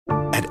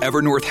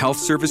Evernorth Health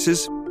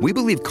Services, we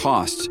believe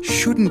costs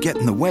shouldn't get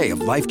in the way of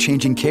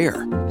life-changing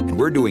care, and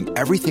we're doing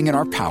everything in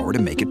our power to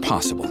make it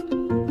possible.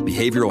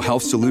 Behavioral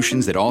health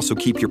solutions that also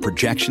keep your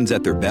projections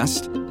at their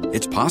best?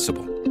 It's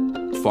possible.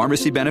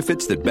 Pharmacy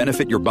benefits that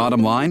benefit your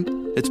bottom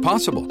line? It's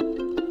possible.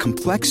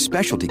 Complex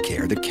specialty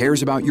care that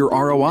cares about your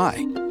ROI?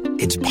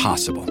 It's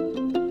possible.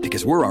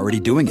 Because we're already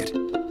doing it.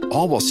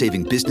 All while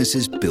saving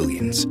businesses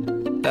billions.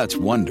 That's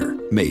Wonder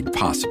made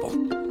possible.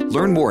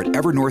 Learn more at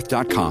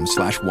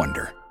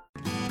evernorth.com/wonder.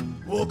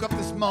 Woke up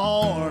this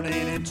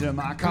morning into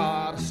my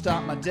car to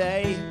start my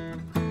day.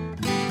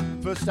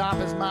 First stop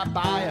is my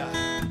buyer,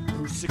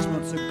 who 6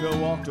 months ago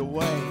walked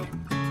away.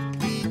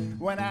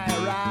 When I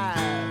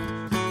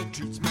arrive, he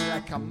treats me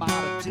like a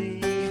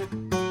commodity.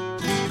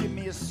 Just give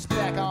me a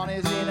spec on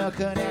his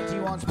interconnect. He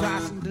wants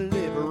price and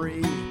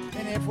delivery.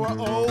 And if we're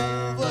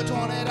over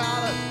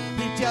 $20,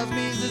 he tells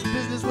me this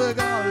business we're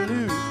gonna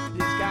lose.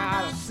 He's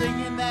got us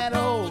singing that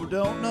old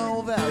don't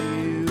know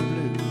value blues.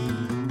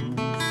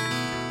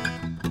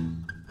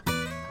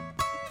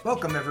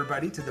 Welcome,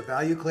 everybody, to the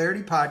Value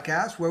Clarity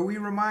Podcast, where we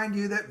remind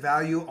you that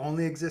value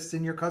only exists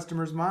in your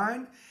customer's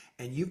mind,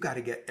 and you've got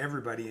to get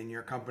everybody in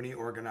your company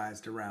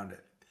organized around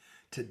it.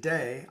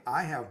 Today,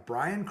 I have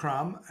Brian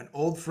Crum, an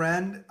old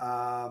friend,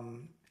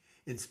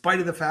 in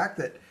spite of the fact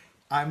that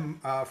I'm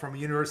from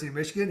University of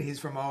Michigan. He's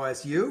from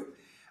OSU.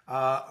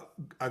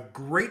 A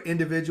great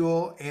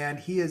individual, and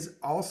he is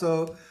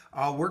also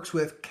works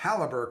with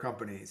Caliber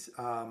Companies.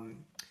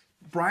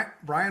 Brian,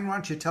 why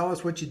don't you tell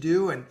us what you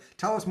do and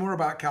tell us more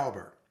about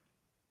Caliber?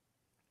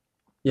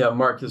 Yeah,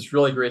 Mark, it's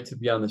really great to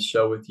be on the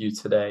show with you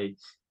today.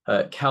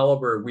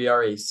 Caliber, we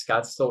are a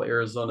Scottsdale,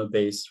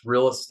 Arizona-based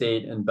real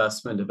estate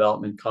investment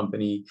development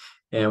company,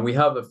 and we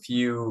have a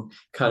few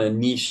kind of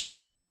niche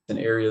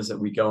areas that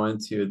we go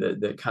into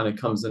that kind of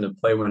comes into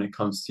play when it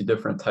comes to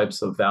different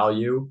types of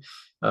value.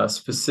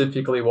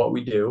 Specifically, what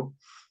we do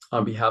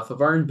on behalf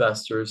of our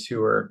investors,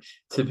 who are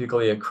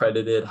typically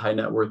accredited high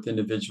net worth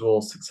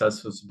individuals,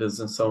 successful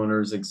business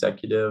owners,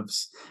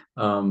 executives,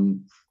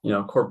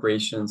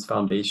 corporations,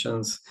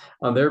 foundations.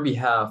 On their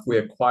behalf, we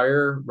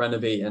acquire,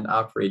 renovate, and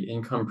operate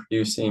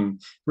income-producing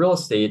real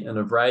estate in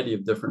a variety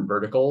of different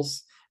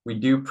verticals. We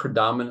do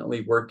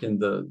predominantly work in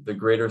the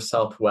greater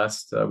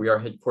Southwest. We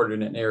are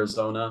headquartered in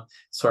Arizona,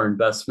 so our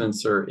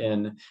investments are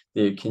in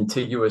the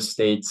contiguous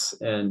states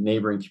and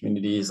neighboring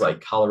communities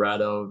like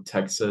Colorado,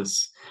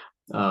 Texas,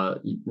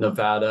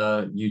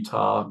 Nevada,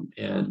 Utah,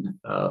 and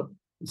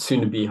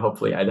soon to be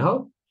hopefully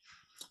Idaho.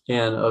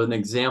 And an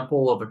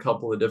example of a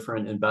couple of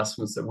different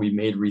investments that we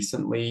made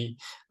recently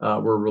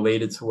were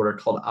related to what are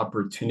called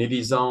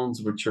opportunity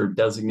zones, which are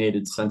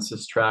designated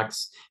census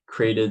tracts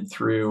created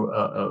through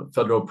a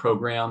federal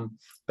program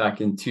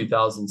back in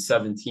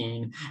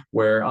 2017,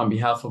 where on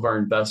behalf of our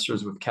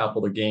investors with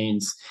capital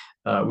gains,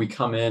 we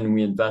come in and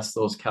we invest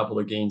those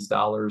capital gains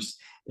dollars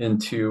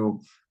into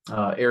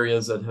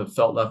areas that have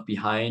felt left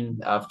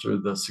behind after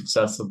the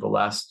success of the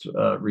last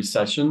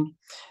recession.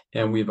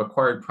 And we've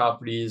acquired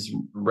properties,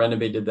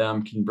 renovated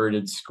them,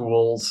 converted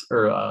schools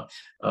or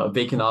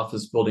vacant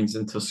office buildings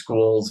into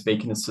schools,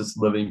 vacant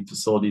assisted living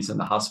facilities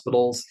into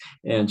hospitals,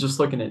 and just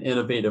looking at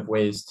innovative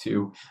ways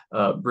to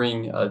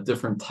bring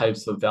different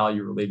types of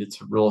value related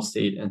to real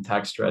estate and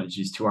tax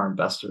strategies to our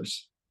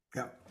investors.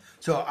 Yeah.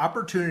 So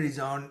Opportunity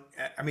Zone,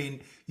 I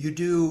mean, you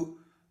do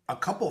a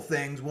couple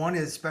things. One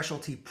is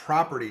specialty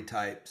property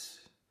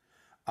types.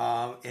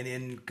 And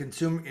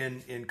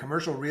in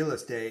commercial real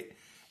estate,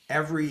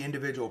 every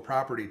individual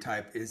property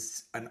type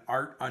is an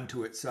art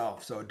unto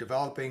itself. So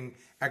developing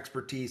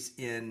expertise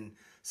in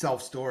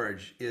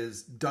self-storage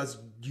does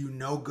you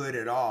no good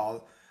at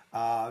all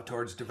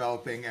towards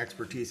developing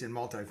expertise in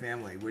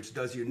multifamily, which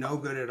does you no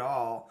good at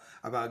all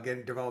about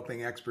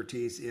developing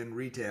expertise in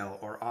retail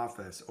or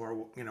office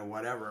or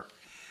whatever.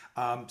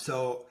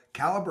 So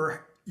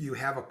Caliber, you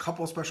have a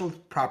couple special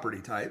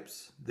property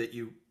types that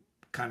you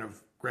kind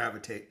of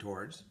gravitate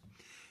towards,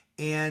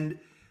 and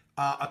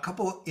a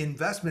couple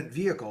investment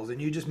vehicles.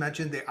 And you just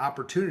mentioned the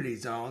opportunity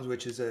zones,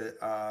 which is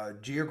a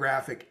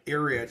geographic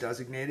area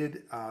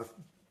designated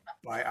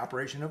by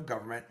operation of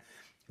government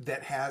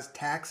that has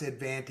tax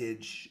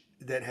advantages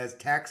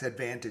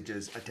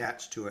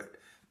attached to it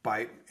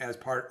as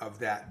part of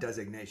that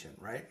designation,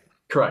 right?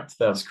 Correct.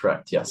 That's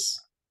correct. Yes.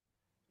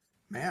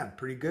 Man,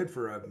 pretty good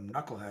for a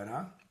knucklehead,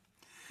 huh?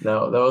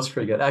 No, that was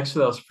pretty good. Actually,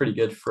 that was pretty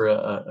good for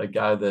a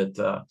guy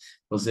that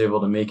was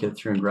able to make it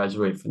through and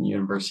graduate from the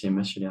University of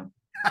Michigan.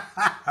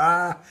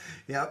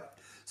 Yep.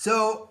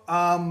 So,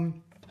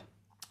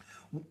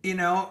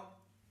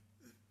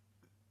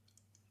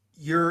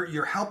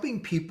 you're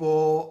helping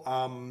people,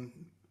 and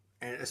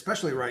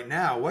especially right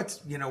now. What's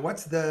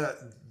the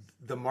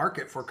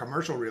market for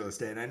commercial real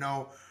estate? I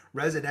know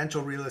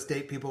residential real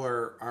estate people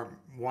are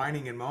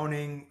whining and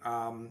moaning,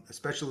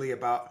 especially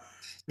about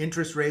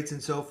interest rates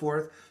and so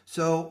forth.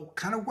 So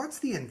kind of what's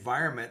the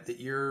environment that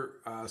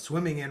you're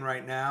swimming in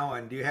right now?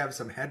 And do you have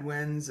some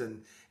headwinds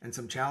and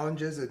some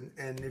challenges?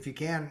 And if you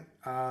can,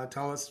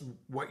 tell us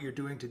what you're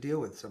doing to deal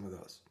with some of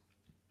those.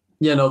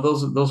 Yeah, no,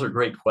 those are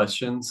great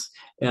questions.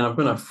 And I'm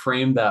going to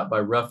frame that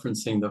by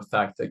referencing the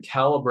fact that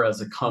Caliber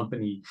as a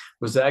company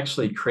was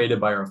actually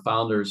created by our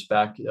founders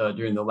back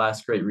during the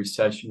last Great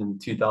Recession in the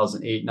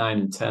 2008, 9,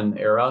 and 10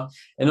 era.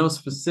 And it was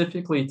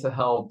specifically to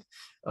help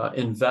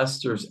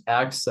investors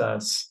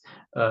access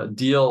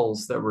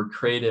deals that were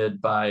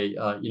created by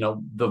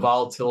the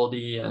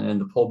volatility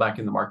and the pullback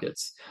in the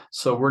markets.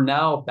 So we're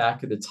now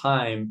back at a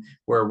time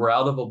where we're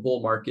out of a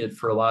bull market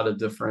for a lot of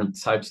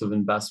different types of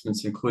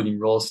investments, including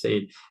real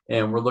estate.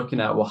 And we're looking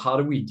at, well, how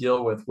do we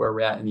deal with where we're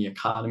at in the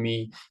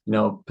economy,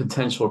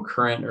 potential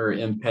current or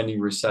impending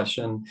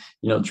recession,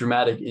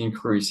 dramatic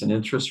increase in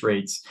interest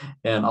rates.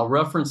 And I'll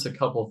reference a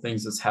couple of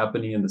things that's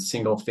happening in the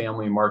single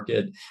family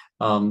market.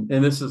 And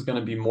this is going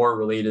to be more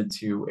related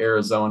to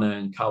Arizona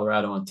and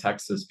Colorado and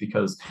Texas,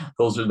 because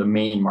those are the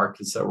main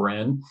markets that we're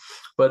in.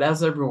 But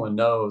as everyone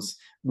knows,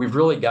 we've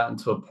really gotten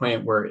to a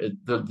point where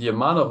the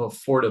amount of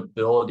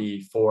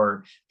affordability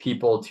for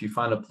people to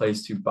find a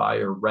place to buy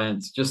or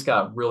rent just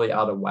got really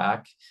out of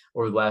whack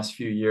over the last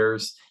few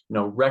years.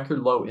 Record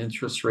low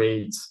interest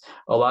rates,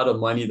 a lot of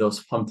money that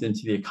was pumped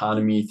into the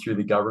economy through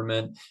the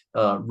government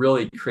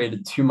really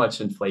created too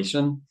much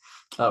inflation.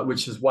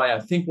 Which is why I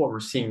think what we're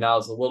seeing now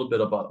is a little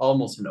bit about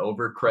almost an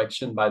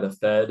overcorrection by the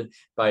Fed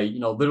by,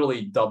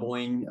 literally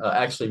doubling,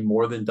 actually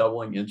more than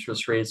doubling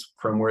interest rates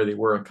from where they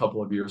were a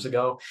couple of years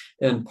ago.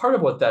 And part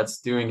of what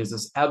that's doing is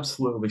it's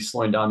absolutely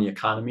slowing down the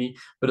economy,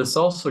 but it's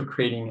also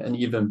creating an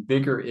even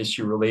bigger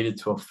issue related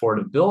to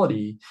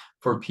affordability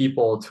for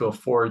people to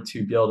afford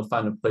to be able to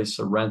find a place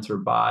to rent or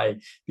buy,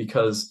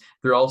 because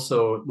they're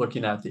also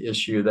looking at the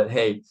issue that,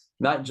 hey,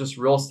 not just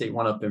real estate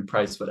went up in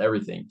price, but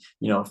everything,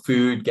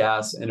 food,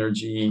 gas,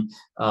 energy.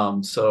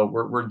 So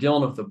we're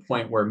dealing with the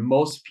point where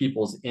most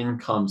people's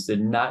incomes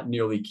did not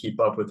nearly keep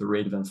up with the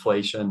rate of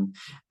inflation.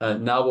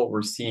 Now what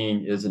we're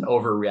seeing is an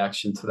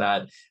overreaction to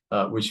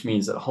that, which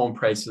means that home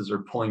prices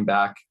are pulling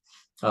back.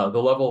 The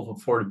level of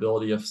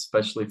affordability,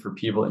 especially for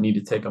people that need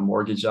to take a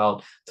mortgage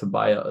out to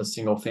buy a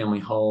single family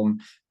home,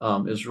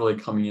 is really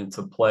coming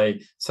into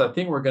play. So I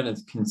think we're going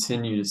to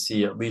continue to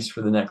see, at least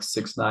for the next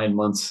 6-9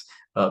 months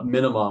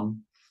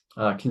minimum,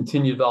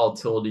 continued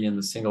volatility in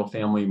the single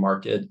family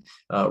market.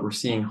 We're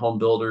seeing home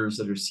builders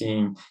that are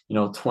seeing,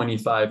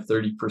 25,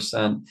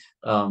 30%,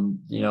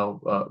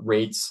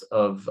 rates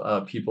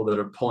of people that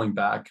are pulling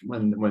back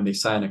when they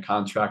sign a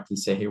contract and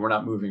say, hey, we're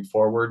not moving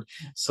forward.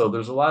 So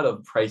there's a lot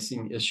of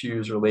pricing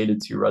issues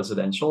related to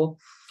residential.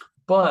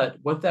 But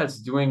what that's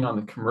doing on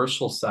the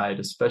commercial side,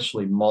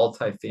 especially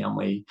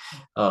multifamily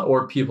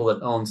or people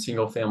that own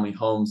single family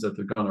homes that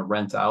they're going to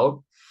rent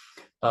out,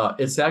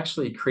 it's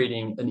actually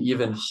creating an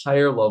even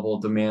higher level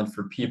of demand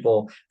for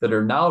people that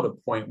are now at a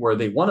point where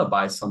they want to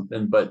buy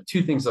something, but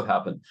two things have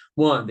happened.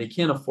 One, they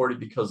can't afford it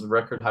because of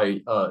record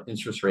high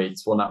interest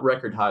rates. Well, not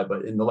record high,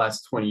 but in the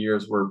last 20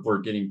 years, we're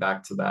getting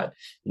back to that,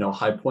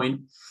 high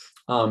point.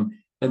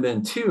 And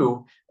then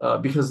two,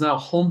 because now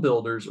home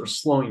builders are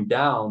slowing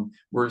down,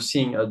 we're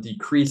seeing a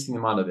decreasing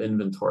amount of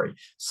inventory.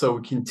 So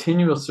we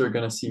continuously are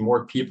going to see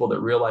more people that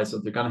realize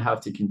that they're going to have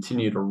to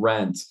continue to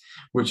rent,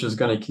 which is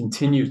going to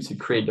continue to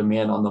create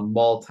demand on the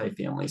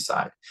multifamily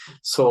side.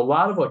 So a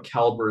lot of what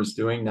Caliber is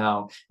doing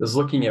now is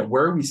looking at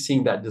where are we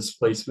seeing that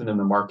displacement in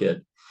the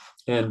market,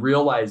 and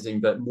realizing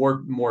that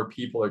more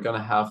people are going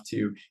to have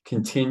to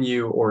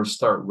continue or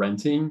start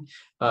renting.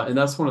 And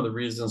that's one of the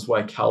reasons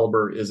why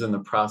Caliber is in the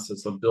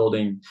process of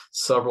building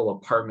several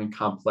apartment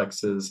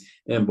complexes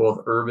in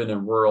both urban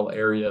and rural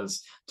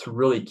areas to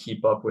really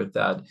keep up with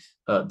that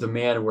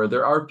demand, where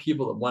there are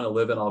people that want to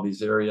live in all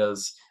these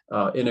areas,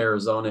 in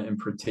Arizona in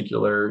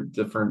particular,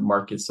 different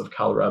markets of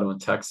Colorado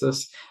and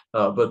Texas.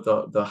 But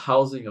the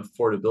housing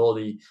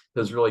affordability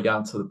has really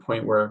gotten to the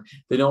point where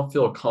they don't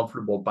feel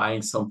comfortable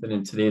buying something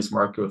in today's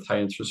market with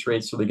high interest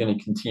rates, so they're going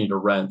to continue to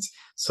rent.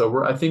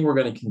 So I think we're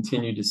going to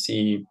continue to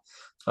see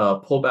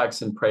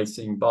pullbacks in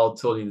pricing,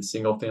 volatility in the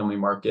single family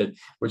market,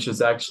 which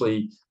is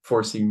actually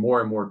forcing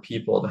more and more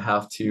people to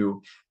have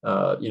to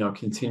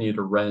continue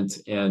to rent,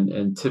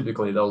 and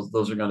typically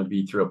those are going to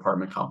be through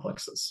apartment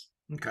complexes.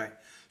 Okay.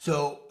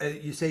 So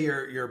you say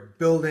you're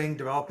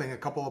developing a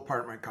couple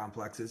apartment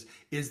complexes.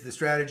 Is the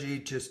strategy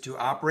just to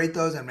operate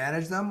those and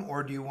manage them,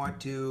 or do you want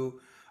to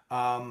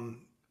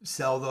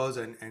sell those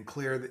and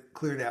clear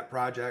that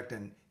project?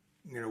 And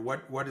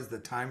what is the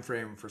time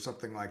frame for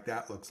something like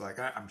that looks like?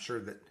 I'm sure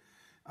that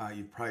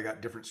you've probably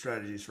got different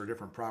strategies for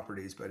different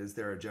properties, but is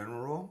there a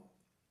general rule?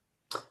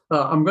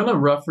 I'm going to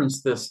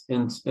reference this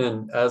in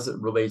as it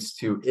relates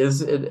to,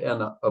 is it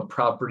a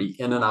property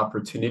in an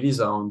opportunity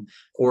zone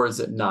or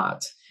is it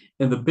not?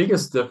 And the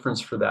biggest difference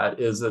for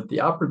that is that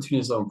the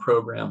Opportunity Zone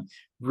program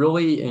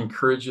really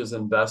encourages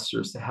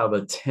investors to have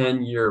a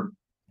 10-year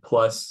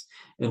plus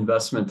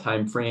investment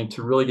time frame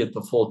to really get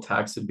the full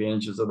tax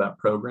advantages of that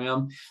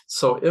program.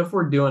 So if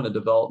we're doing a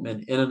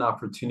development in an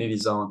opportunity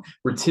zone,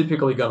 we're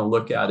typically going to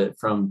look at it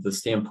from the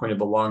standpoint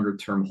of a longer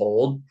term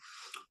hold.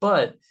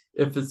 But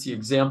if it's the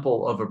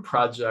example of a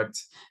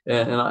project,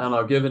 and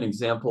I'll give an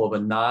example of a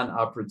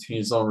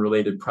non-opportunity zone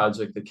related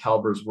project that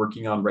Caliber is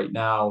working on right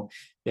now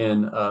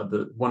in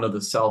one of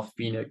the South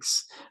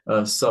Phoenix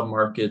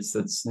submarkets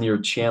that's near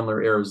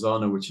Chandler,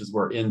 Arizona, which is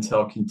where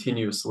Intel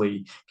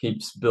continuously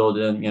keeps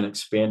building and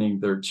expanding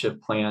their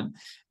chip plant.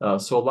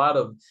 So a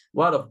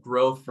lot of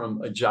growth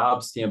from a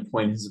job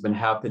standpoint has been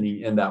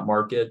happening in that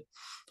market.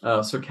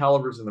 So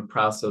Caliber's in the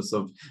process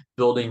of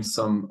building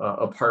some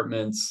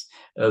apartments,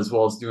 as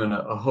well as doing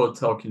a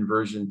hotel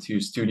conversion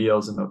to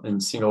studios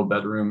and single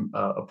bedroom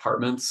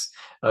apartments,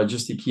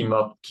 just to keep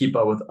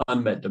up with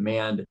unmet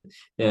demand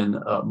in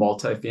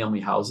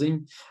multifamily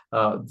housing.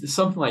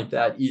 Something like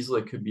that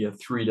easily could be a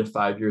 3 to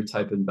 5 year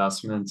type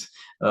investment,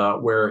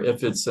 where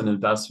if it's an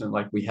investment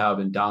like we have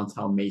in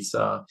downtown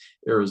Mesa,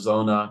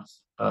 Arizona,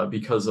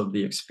 because of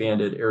the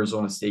expanded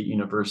Arizona State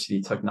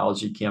University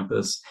Technology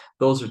Campus,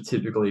 those are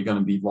typically going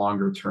to be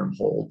longer term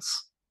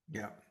holds.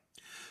 Yeah.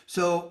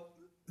 So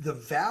the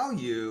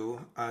value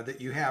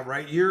that you have,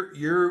 right?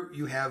 You're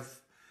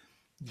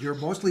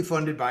mostly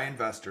funded by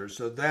investors,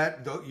 so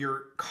that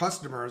your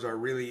customers are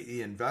really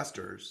the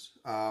investors.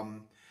 Now,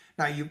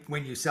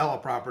 when you sell a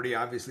property,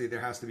 obviously there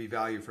has to be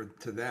value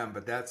to them,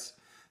 but that's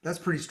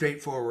pretty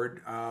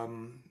straightforward.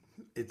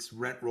 It's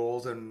rent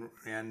rolls and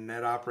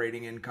net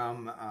operating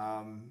income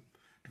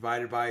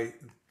divided by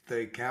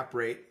the cap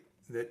rate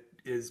that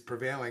is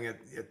prevailing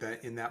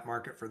in that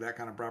market for that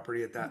kind of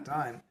property at that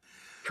time.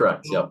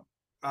 Correct. Yep.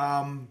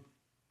 And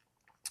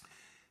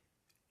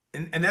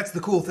that's the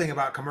cool thing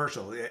about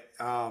commercial.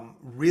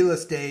 Real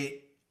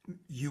estate,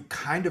 you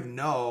kind of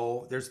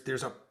know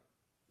there's a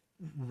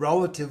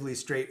relatively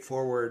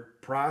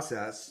straightforward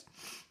process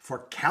for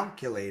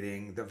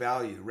calculating the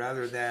value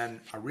rather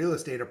than a real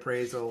estate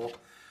appraisal,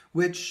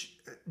 which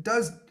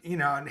does,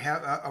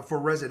 for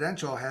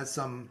residential has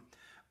some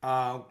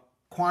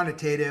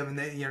quantitative, and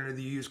they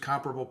use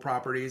comparable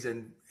properties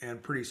and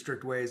pretty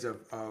strict ways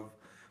of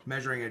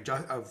measuring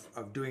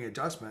of doing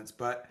adjustments.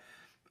 But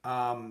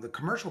the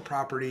commercial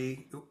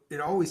property,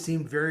 it always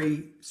seemed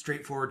very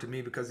straightforward to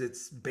me because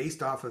it's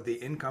based off of the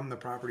income the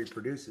property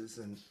produces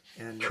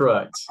and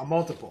correct, a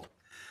multiple.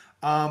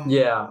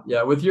 Yeah.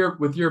 With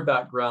your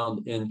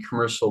background in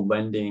commercial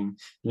lending,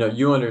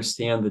 you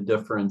understand the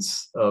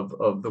difference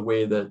of the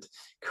way that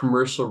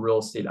commercial real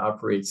estate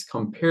operates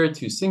compared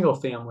to single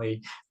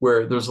family,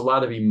 where there's a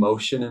lot of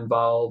emotion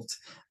involved.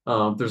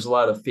 There's a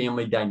lot of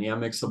family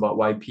dynamics about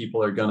why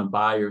people are going to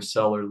buy or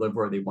sell or live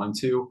where they want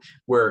to,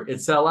 where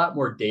it's a lot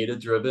more data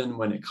driven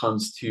when it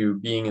comes to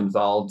being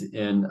involved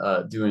in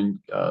doing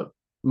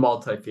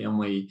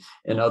multifamily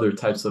and other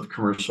types of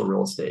commercial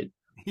real estate.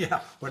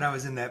 Yeah, when I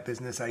was in that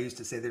business, I used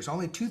to say there's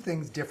only two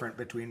things different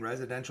between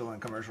residential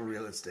and commercial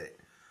real estate: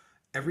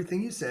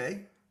 everything you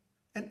say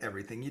and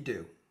everything you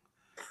do.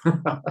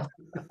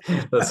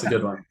 That's a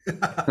good one.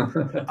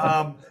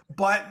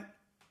 But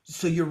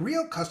so your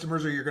real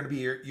customers are going to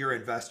be your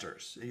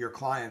investors, your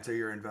clients are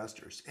your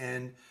investors.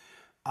 And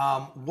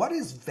what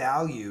is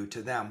value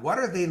to them? What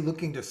are they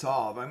looking to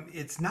solve? I mean,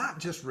 it's not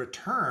just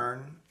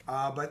return,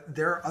 but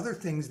there are other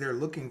things they're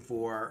looking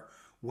for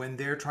when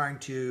they're trying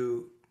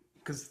to,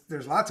 because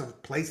there's lots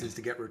of places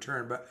to get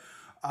return, but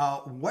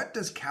what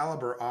does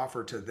Caliber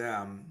offer to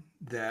them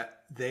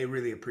that they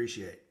really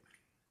appreciate?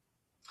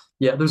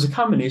 Yeah, there's a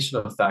combination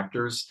of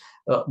factors.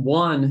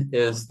 One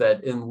is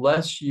that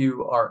unless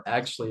you are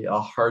actually a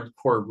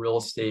hardcore real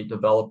estate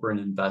developer and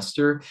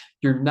investor,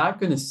 you're not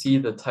going to see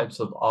the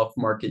types of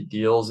off-market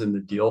deals in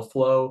the deal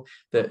flow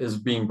that is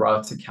being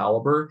brought to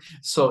Caliber.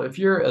 So if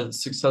you're a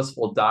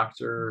successful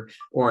doctor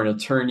or an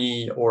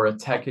attorney or a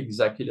tech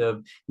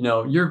executive,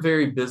 you're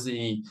very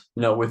busy,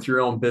 with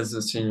your own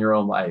business in your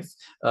own life.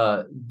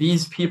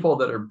 These people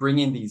that are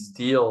bringing these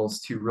deals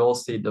to real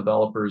estate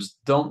developers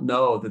don't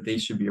know that they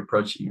should be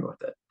approaching you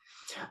with it.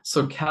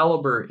 So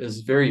Caliber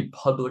is very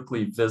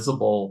publicly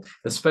visible,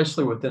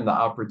 especially within the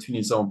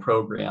Opportunity Zone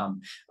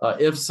program.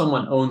 If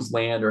someone owns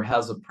land or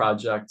has a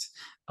project,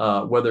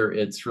 whether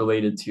it's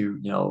related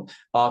to,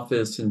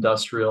 office,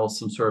 industrial,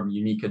 some sort of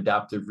unique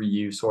adaptive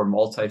reuse, or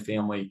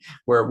multifamily,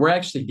 where we're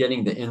actually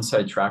getting the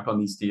inside track on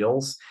these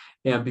deals.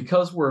 And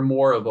because we're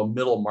more of a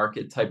middle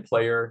market type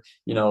player,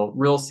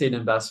 real estate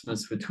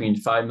investments between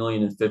 5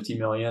 million and 50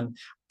 million,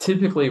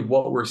 typically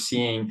what we're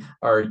seeing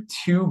are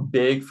too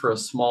big for a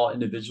small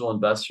individual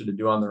investor to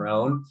do on their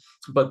own,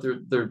 but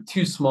they're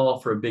too small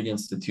for a big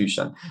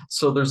institution.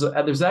 So there's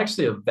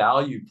actually a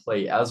value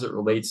play as it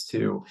relates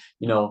to,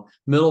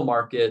 middle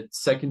market,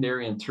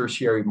 secondary and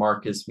tertiary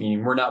markets,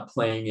 meaning we're not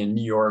playing in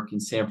New York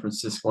and San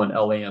Francisco and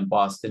LA and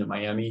Boston and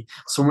Miami.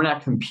 So we're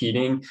not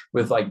competing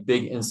with like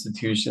big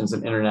institutions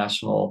and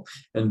international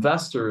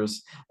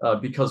investors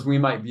because we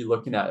might be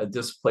looking at a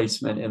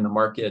displacement in the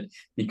market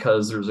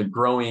because there's a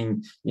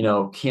growing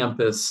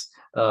campus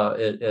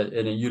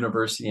at a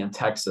university in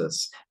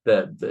Texas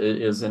that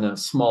is in a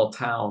small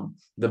town,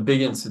 the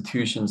big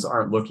institutions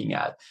aren't looking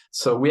at.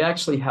 So we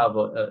actually have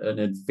an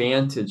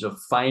advantage of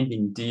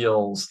finding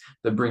deals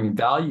that bring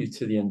value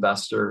to the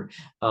investor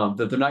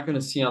that they're not going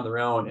to see on their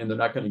own, and they're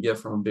not going to get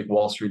from a big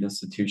Wall Street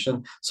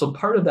institution. So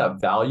part of that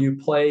value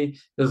play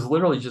is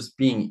literally just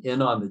being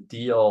in on the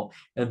deal.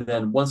 And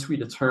then once we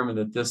determine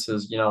that this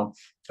is,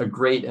 a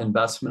great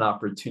investment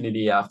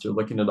opportunity after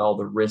looking at all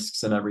the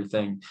risks and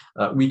everything,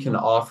 we can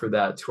offer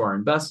that to our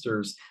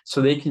investors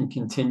so they can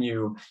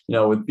continue,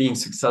 with being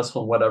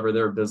successful in whatever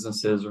their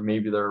business is, or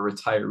maybe they're a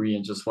retiree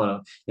and just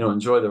want to,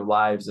 enjoy their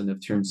lives and have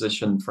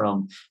transitioned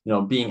from,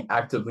 being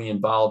actively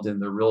involved in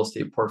their real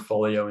estate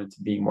portfolio into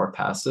being more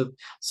passive.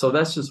 So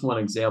that's just one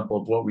example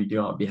of what we do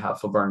on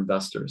behalf of our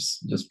investors,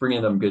 just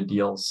bringing them good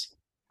deals.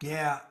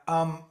 Yeah.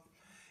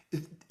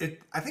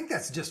 I think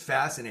that's just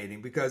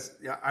fascinating because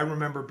I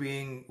remember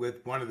being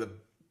with one of the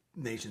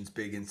nation's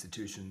big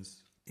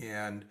institutions,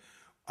 and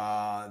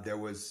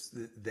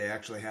they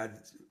actually had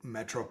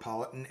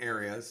metropolitan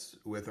areas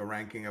with a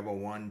ranking of a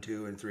 1,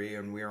 2, and 3,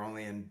 and we were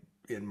only in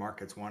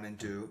markets 1 and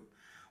 2.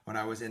 When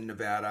I was in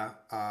Nevada,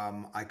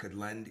 I could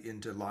lend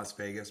into Las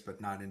Vegas, but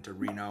not into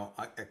Reno,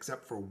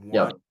 except for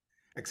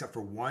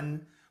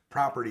one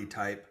property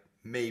type,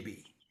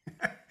 maybe.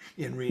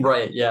 In Reno.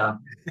 Right, yeah.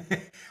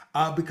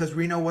 Because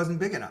Reno wasn't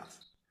big enough.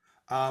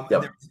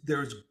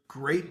 There's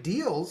great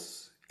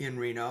deals in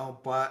Reno,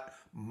 but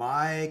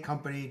my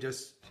company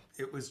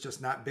it was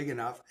just not big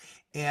enough.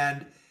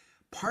 And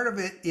part of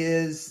it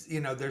is,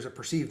 there's a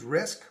perceived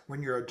risk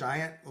when you're a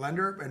giant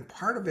lender. And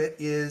part of it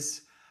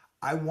is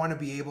I want to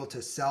be able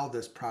to sell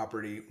this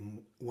property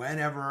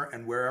whenever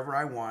and wherever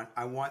I want.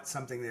 I want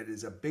something that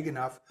is big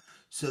enough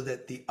so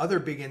that the other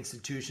big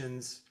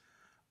institutions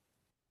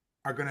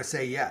are going to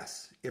say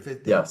yes. If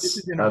this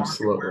is in a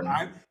absolutely.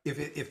 Market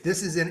where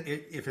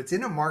if it's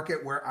in a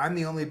market where I'm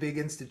the only big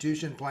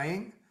institution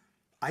playing,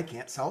 I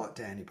can't sell it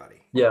to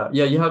anybody. Yeah.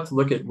 You have to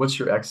look at what's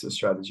your exit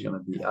strategy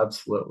going to be.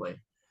 Absolutely.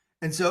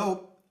 And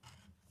so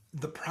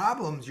the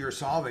problems you're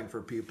solving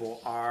for people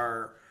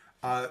are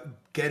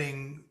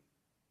getting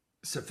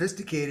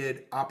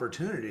sophisticated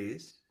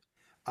opportunities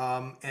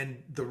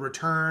and the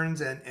returns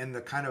and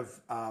the kind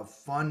of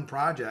fun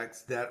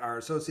projects that are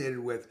associated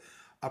with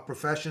a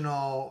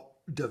professional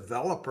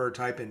developer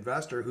type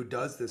investor who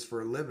does this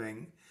for a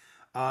living.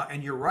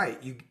 And you're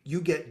right,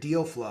 you get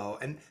deal flow,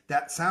 and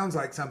that sounds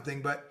like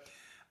something, but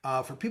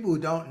for people who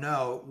don't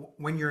know,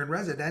 when you're in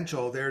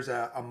residential, there's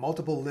a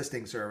multiple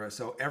listing service.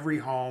 So every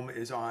home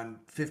is on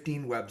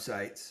 15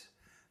 websites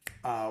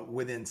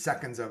within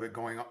seconds of it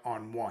going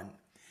on one.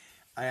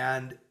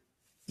 And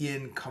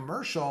in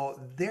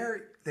commercial,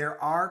 there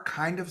are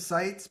kind of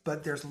sites,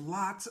 but there's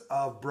lots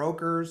of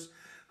brokers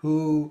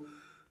who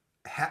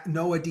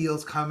know a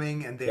deal's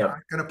coming and they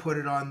aren't going to put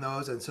it on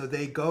those. And so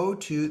they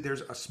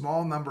there's a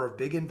small number of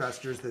big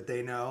investors that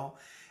they know,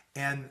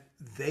 and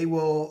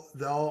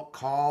they'll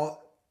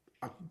call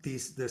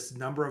this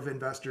number of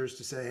investors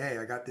to say, hey,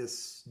 I got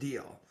this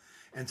deal.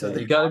 And so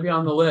you got to be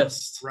on the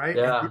list, right?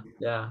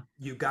 Yeah.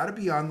 You got to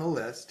be on the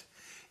list.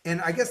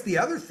 And I guess the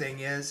other thing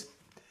is,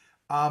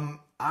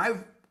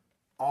 I've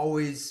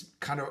always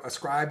kind of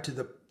ascribed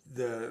to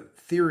the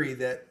theory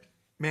that,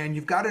 man,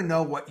 you've got to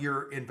know what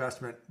your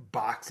investment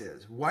box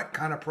is. What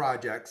kind of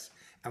projects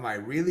am I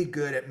really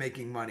good at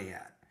making money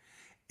at?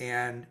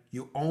 And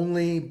you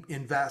only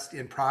invest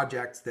in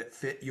projects that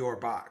fit your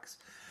box.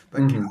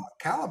 But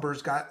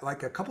Caliber's got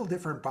like a couple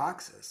different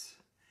boxes.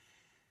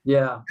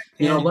 Yeah.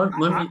 I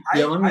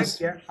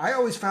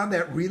always found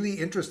that really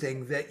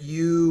interesting, that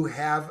you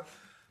have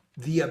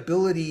the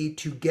ability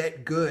to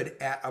get good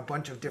at a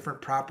bunch of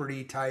different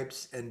property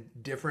types and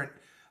different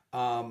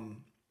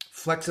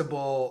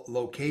flexible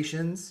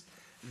locations.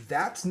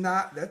 That's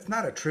not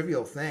a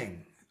trivial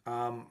thing.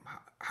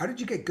 How did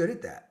you get good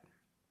at that?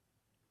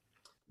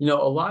 A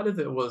lot of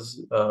it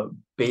was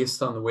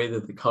based on the way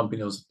that the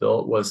company was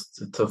built, was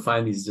to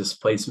find these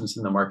displacements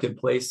in the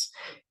marketplace.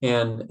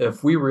 And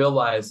if we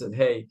realize that,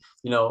 hey,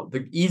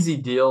 the easy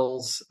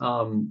deals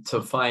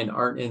to find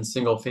aren't in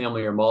single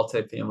family or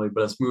multifamily,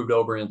 but it's moved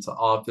over into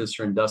office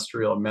or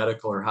industrial or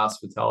medical or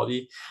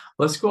hospitality,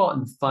 let's go out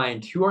and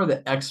find who are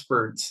the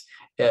experts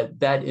at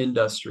that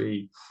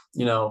industry,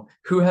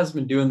 who has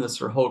been doing this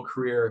their whole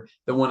career,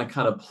 that want to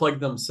kind of plug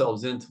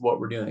themselves into what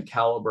we're doing at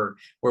Caliber,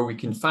 where we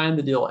can find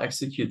the deal,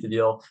 execute the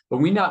deal, but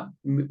we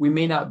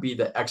may not be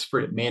the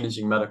expert at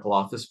managing medical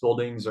office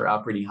buildings or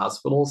operating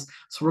hospitals.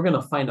 So we're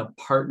going to find a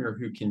partner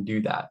who can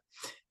do that.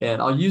 And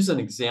I'll use an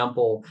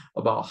example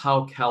about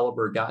how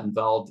Caliber got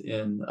involved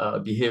in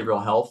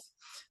behavioral health.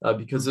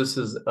 Because this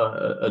is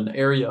an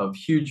area of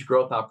huge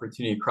growth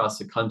opportunity across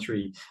the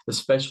country,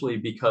 especially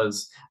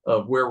because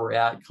of where we're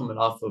at coming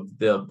off of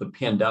the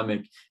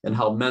pandemic, and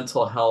how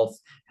mental health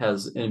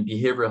and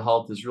behavioral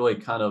health has really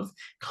kind of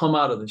come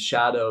out of the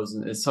shadows,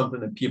 and it's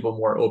something that people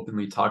more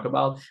openly talk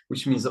about,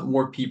 which means that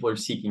more people are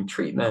seeking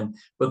treatment,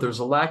 but there's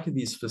a lack of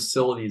these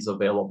facilities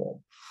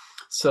available.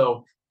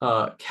 So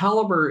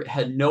Caliber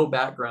had no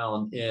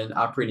background in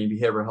operating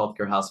behavioral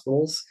healthcare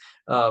hospitals.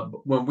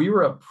 When we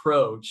were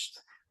approached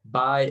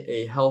by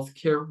a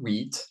healthcare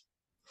REIT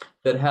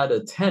that had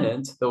a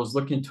tenant that was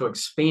looking to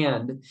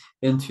expand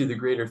into the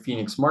greater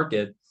Phoenix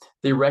market,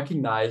 they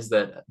recognized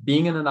that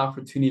being in an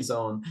opportunity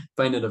zone,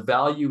 finding a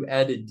value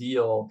added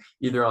deal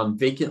either on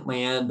vacant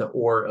land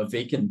or a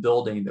vacant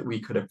building that we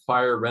could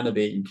acquire,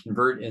 renovate, and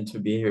convert into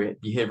a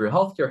behavioral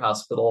healthcare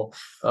hospital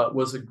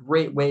was a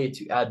great way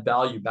to add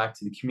value back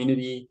to the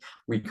community.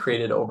 We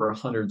created over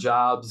 100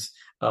 jobs,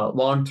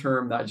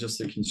 long-term, not just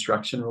the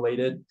construction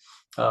related.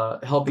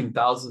 Helping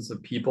thousands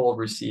of people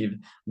receive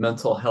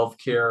mental health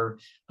care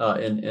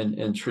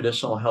and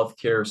traditional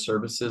healthcare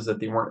services that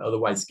they weren't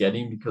otherwise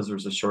getting because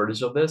there's a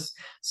shortage of this.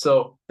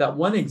 So that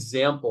one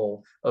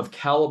example of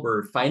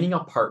Caliber finding a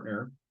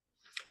partner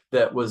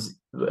that was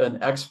an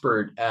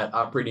expert at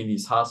operating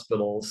these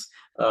hospitals.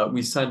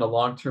 We signed a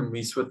long-term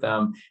lease with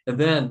them. And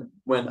then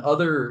when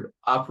other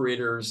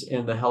operators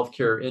in the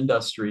healthcare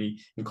industry,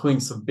 including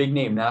some big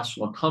name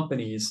national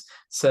companies,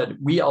 said,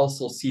 we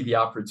also see the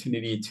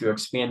opportunity to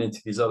expand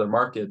into these other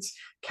markets,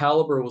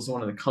 Caliber was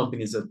one of the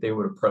companies that they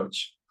would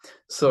approach.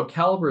 So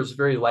Caliber is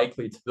very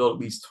likely to build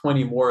at least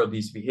 20 more of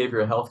these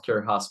behavioral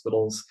healthcare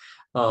hospitals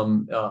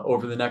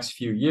over the next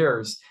few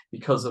years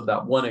because of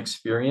that one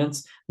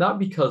experience, not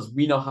because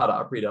we know how to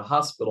operate a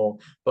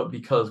hospital, but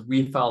because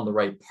we found the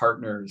right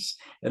partners,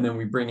 and then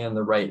we bring in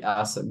the right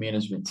asset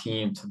management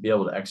team to be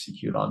able to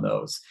execute on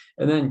those,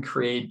 and then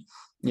create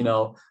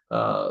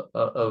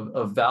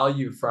a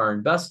value for our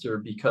investor,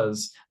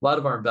 because a lot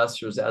of our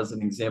investors, as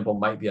an example,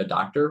 might be a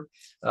doctor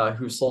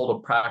who sold a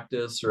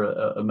practice or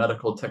a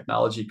medical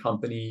technology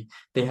company.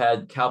 They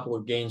had capital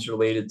gains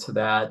related to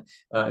that.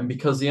 And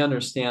because they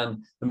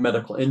understand the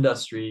medical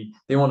industry,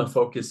 they want to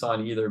focus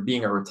on either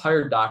being a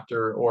retired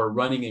doctor or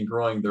running and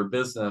growing their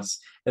business.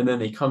 And then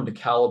they come to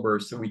Caliber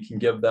so we can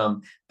give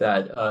them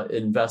that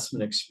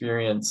investment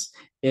experience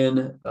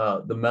in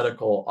the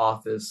medical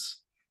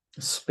office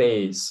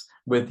space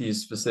with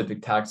these specific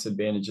tax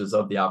advantages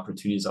of the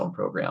Opportunity Zone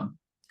program.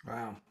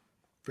 Wow,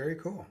 very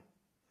cool.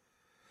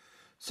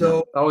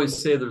 So I always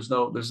say there's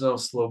no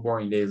slow,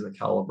 boring days at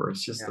Caliber.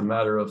 It's just a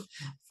matter of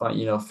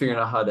figuring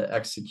out how to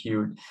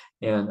execute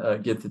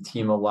and get the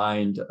team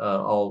aligned,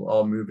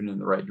 all moving in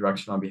the right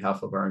direction on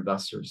behalf of our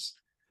investors.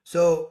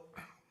 So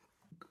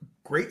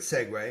great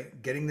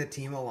segue, getting the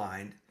team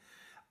aligned.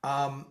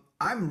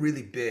 I'm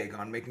really big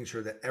on making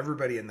sure that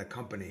everybody in the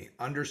company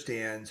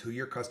understands who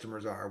your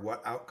customers are,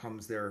 what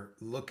outcomes they're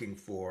looking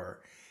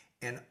for,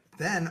 and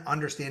then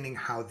understanding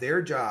how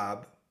their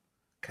job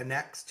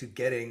connects to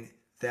getting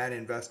that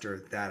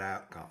investor that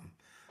outcome.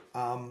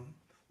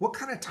 What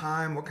kind of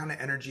time, what kind of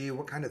energy,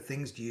 what kind of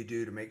things do you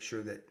do to make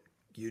sure that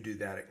you do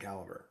that at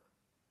Caliber?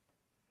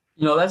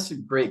 That's a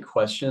great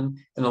question.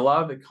 And a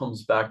lot of it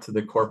comes back to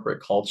the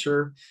corporate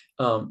culture,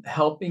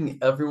 helping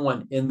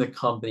everyone in the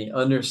company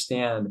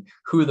understand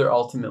who they're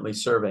ultimately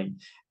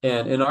serving.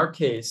 And in our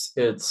case,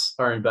 it's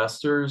our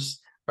investors,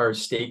 our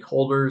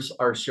stakeholders,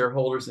 our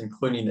shareholders,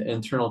 including the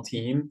internal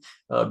team,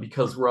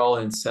 because we're all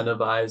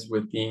incentivized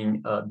with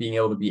being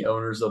able to be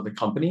owners of the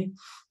company,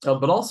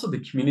 but also the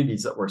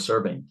communities that we're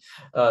serving.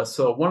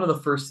 So one of the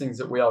first things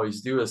that we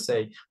always do is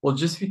say, well,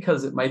 just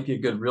because it might be a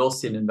good real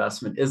estate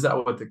investment, is that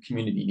what the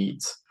community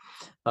needs?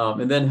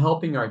 And then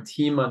helping our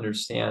team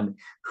understand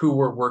who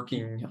we're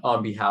working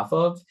on behalf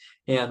of.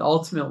 And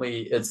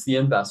ultimately, it's the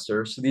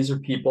investor. So these are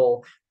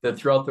people that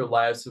throughout their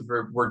lives have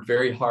worked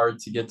very hard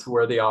to get to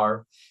where they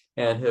are,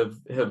 and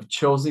have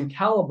chosen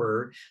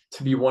Caliber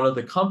to be one of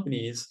the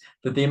companies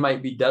that they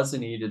might be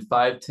designated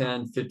 5,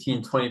 10,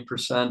 15,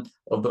 20%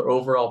 of their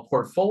overall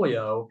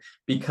portfolio,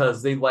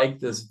 because they like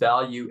this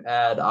value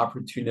add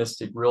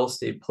opportunistic real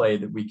estate play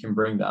that we can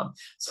bring them.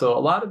 So a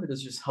lot of it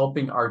is just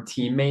helping our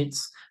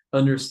teammates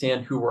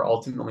understand who we're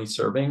ultimately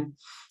serving,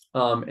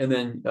 and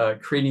then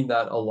creating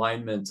that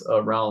alignment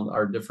around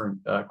our different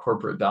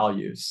corporate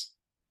values.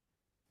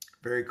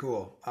 Very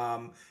cool.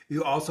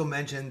 You also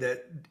mentioned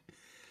that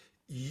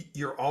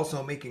you're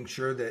also making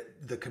sure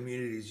that the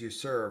communities you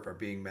serve are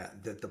being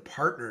met, that the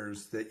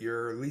partners that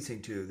you're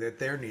leasing to, that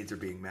their needs are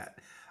being met,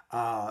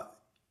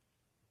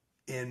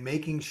 and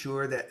making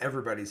sure that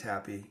everybody's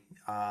happy.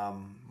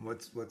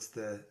 What's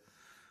the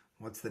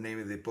name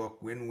of the book?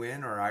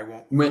 Win-win, or I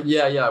won't. Win.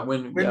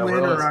 We're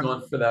always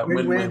going for that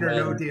win-win or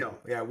no deal.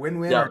 Yeah,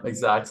 win-win. Yeah,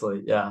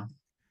 exactly. Yeah.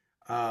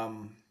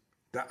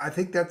 I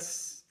think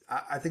that's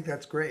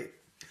great.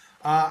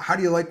 How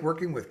do you like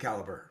working with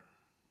Caliber?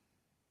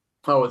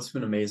 Oh, it's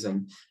been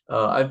amazing.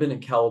 I've been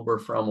at Caliber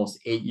for almost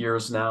 8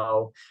 years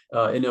now,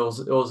 and it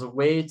was a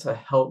way to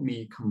help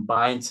me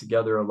combine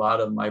together a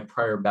lot of my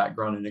prior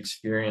background and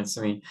experience.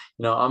 I mean,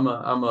 I'm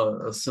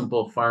a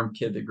simple farm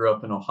kid that grew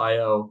up in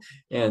Ohio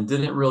and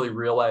didn't really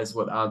realize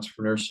what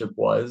entrepreneurship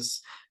was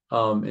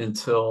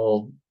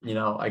until,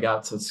 I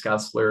got to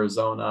Scottsdale,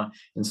 Arizona,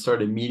 and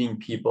started meeting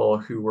people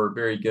who were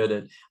very good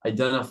at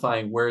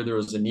identifying where there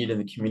was a need in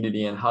the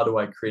community and how do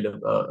I create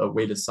a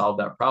way to solve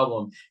that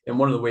problem. And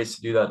one of the ways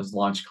to do that is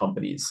launch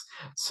companies.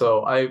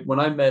 So when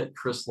I met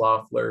Chris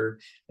Loeffler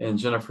and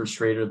Jennifer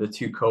Schrader, the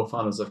two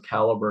co-founders of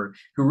Caliber,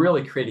 who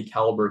really created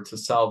Caliber to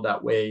solve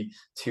that way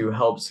to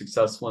help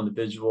successful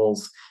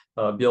individuals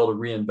be able to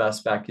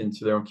reinvest back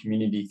into their own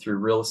community through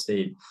real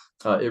estate,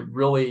 it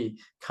really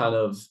kind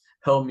of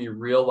helped me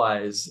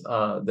realize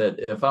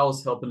that if I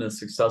was helping a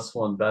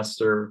successful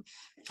investor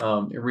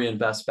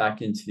reinvest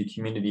back into the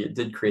community, it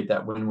did create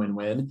that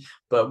win-win-win.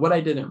 But what I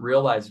didn't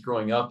realize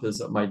growing up is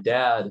that my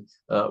dad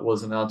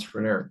was an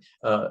entrepreneur.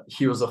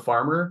 He was a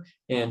farmer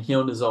and he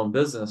owned his own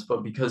business,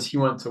 but because he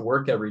went to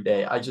work every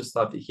day, I just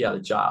thought that he had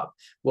a job.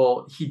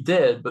 Well, he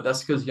did, but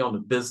that's because he owned a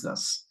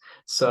business.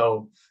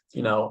 So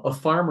a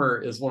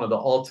farmer is one of the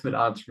ultimate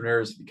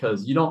entrepreneurs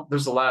because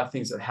there's a lot of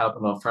things that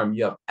happen on a farm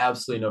you have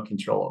absolutely no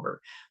control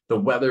over. The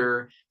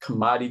weather,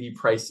 commodity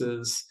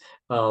prices,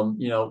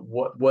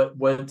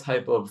 what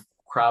type of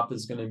crop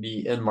is going to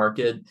be in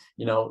market,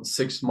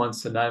 6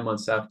 months to 9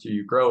 months after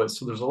you grow it.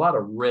 So there's a lot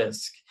of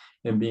risk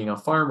in being a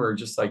farmer,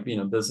 just like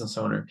being a business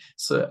owner.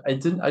 So I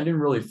didn't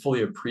really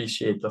fully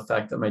appreciate the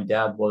fact that my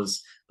dad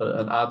was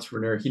an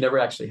entrepreneur. He never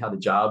actually had a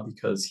job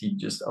because he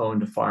just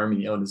owned a farm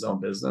and he owned his own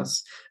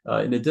business.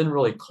 And it didn't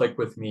really click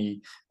with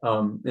me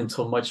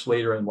until much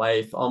later in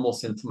life,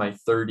 almost into my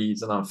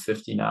 30s, and I'm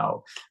 50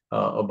 now,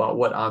 about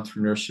what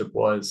entrepreneurship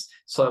was.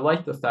 So I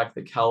like the fact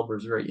that Caliber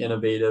is very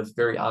innovative,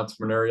 very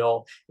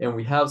entrepreneurial, and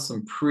we have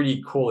some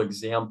pretty cool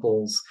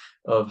examples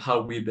of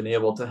how we've been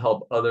able to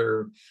help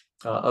other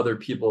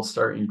people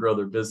start and grow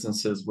their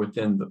businesses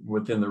within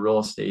the real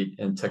estate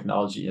and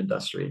technology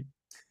industry.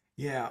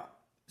 Yeah.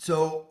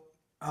 So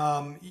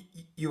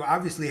you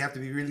obviously have to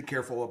be really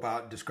careful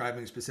about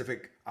describing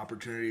specific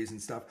opportunities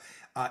and stuff.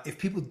 If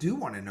people do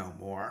want to know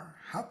more,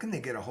 how can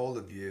they get a hold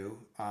of you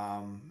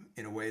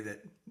in a way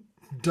that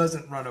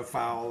doesn't run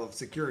afoul of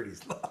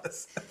securities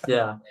laws?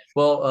 Yeah.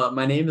 Well,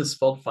 my name is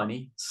spelled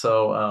funny.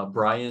 So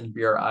Brian,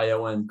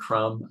 Brion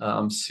Crum.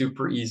 I'm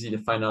super easy to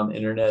find on the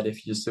internet.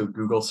 If you just do a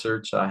Google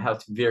search, I have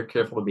to be very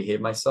careful to behave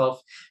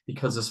myself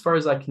because as far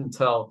as I can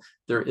tell,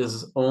 there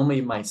is only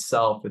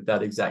myself with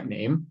that exact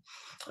name.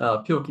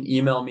 People can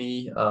email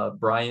me,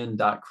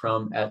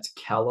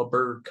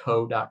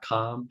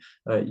 brian.crum@caliberco.com.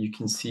 You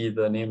can see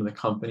the name of the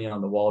company on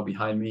the wall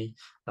behind me.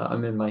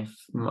 I'm in my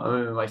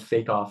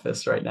fake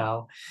office right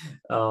now.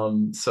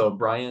 So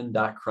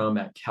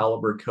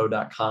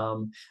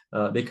brian.crum@caliberco.com.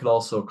 They could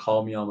also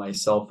call me on my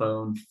cell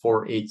phone,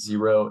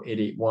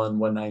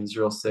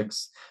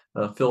 480-881-1906.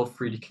 Feel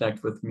free to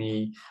connect with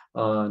me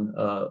on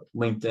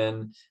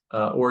LinkedIn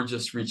or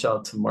just reach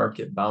out to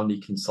Market Bounty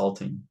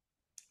Consulting.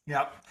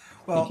 Yep.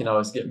 Well, you can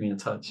always get me in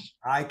touch.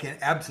 I can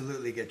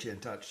absolutely get you in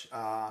touch.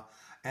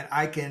 And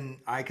I can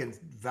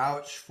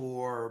vouch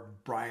for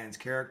Brian's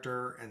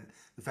character and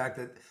the fact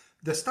that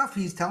the stuff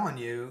he's telling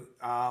you,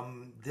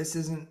 this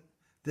isn't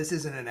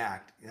an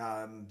act.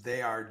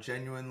 They are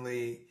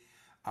genuinely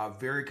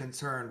very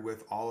concerned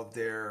with all of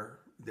their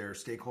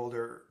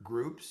stakeholder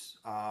groups.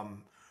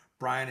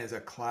 Brian is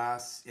a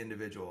class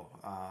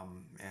individual,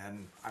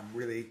 and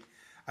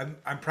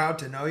I'm proud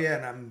to know you,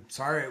 and I'm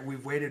sorry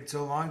we've waited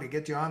so long to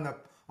get you on the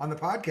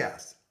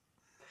podcast.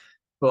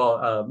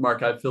 Well,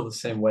 Mark, I feel the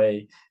same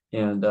way,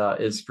 and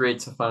it's great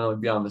to finally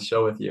be on the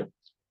show with you.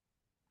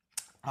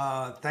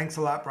 Thanks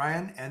a lot,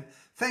 Brian, and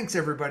thanks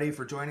everybody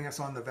for joining us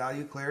on the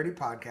Value Clarity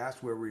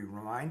Podcast, where we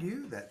remind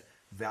you that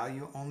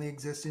value only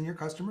exists in your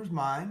customer's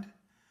mind,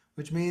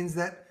 which means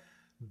that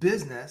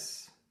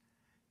business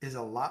is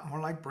a lot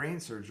more like brain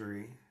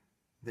surgery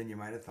than you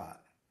might have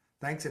thought.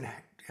 Thanks, and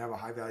have a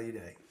high value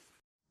day.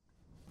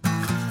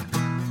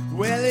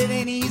 Well, it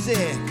ain't easy,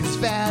 cause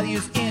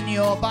value's in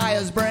your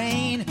buyer's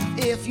brain.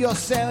 If you're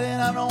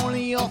selling on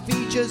only your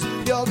features,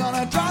 you're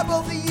gonna drive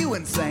both of you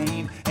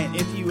insane. And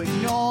if you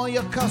ignore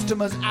your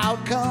customers'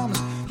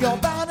 outcomes, you're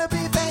bound to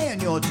be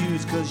paying your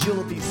dues, cause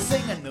you'll be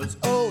singing those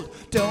old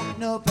don't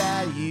know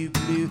value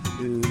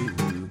blues.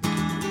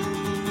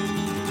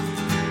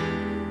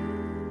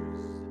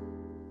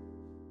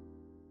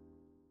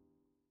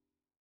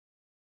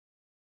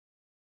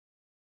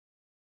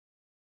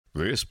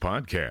 This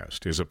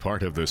podcast is a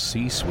part of the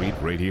C-Suite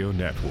Radio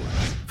Network.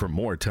 For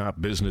more top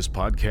business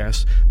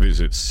podcasts,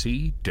 visit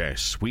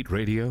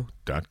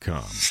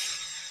c-suiteradio.com.